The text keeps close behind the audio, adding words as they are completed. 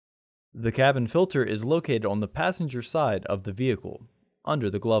The cabin filter is located on the passenger side of the vehicle, under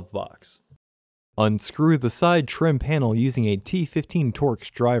the glove box. Unscrew the side trim panel using a T15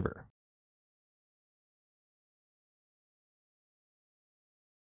 Torx driver.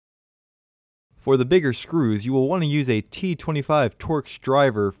 For the bigger screws, you will want to use a T25 Torx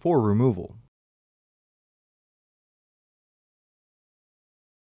driver for removal.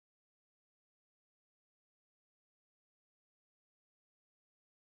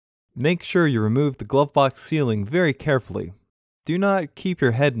 Make sure you remove the glove box sealing very carefully. Do not keep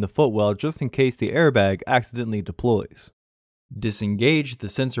your head in the footwell just in case the airbag accidentally deploys. Disengage the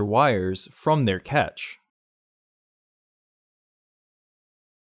sensor wires from their catch.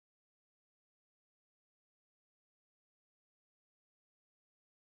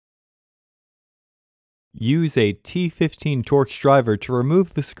 Use a T15 Torx driver to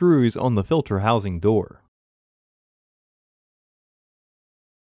remove the screws on the filter housing door.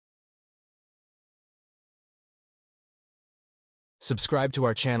 Subscribe to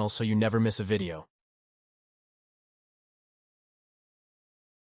our channel so you never miss a video.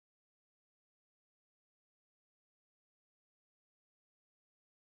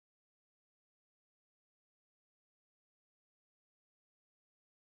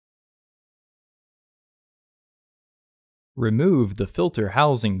 Remove the filter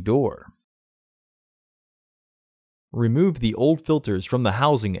housing door. Remove the old filters from the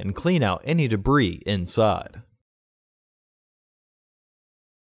housing and clean out any debris inside.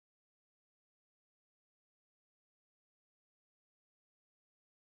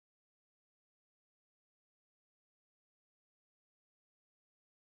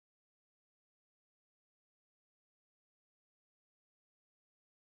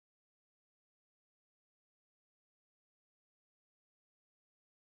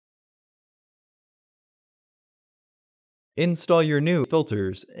 Install your new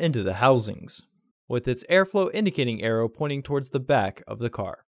filters into the housings, with its airflow indicating arrow pointing towards the back of the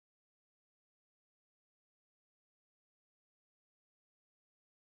car.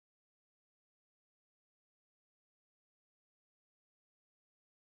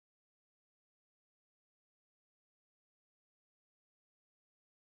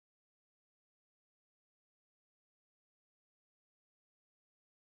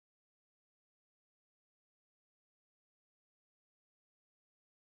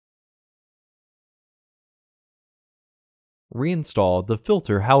 Reinstall the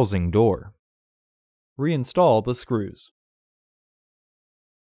filter housing door. Reinstall the screws.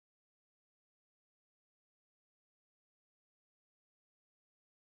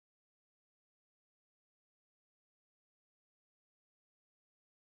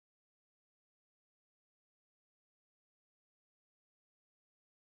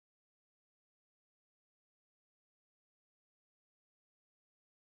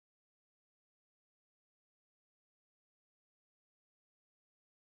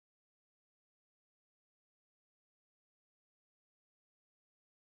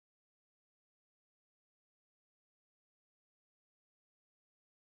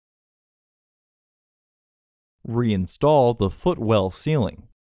 Reinstall the footwell sealing.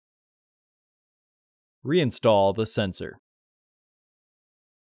 Reinstall the sensor.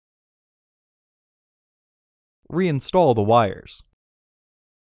 Reinstall the wires.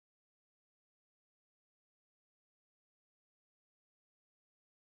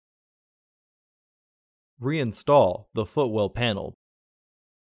 Reinstall the footwell panel.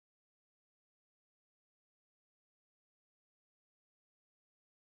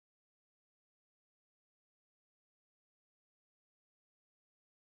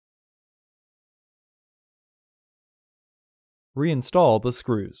 Reinstall the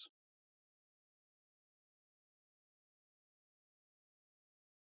screws.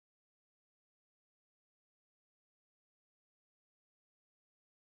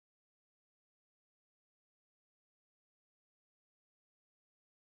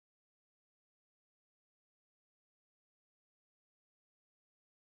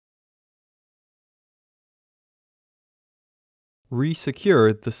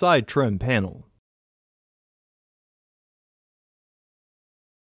 Resecure the side trim panel.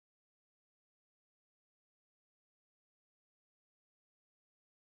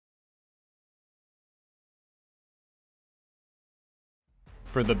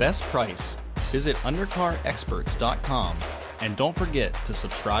 For the best price, visit undercarexperts.com and don't forget to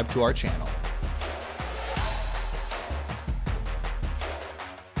subscribe to our channel.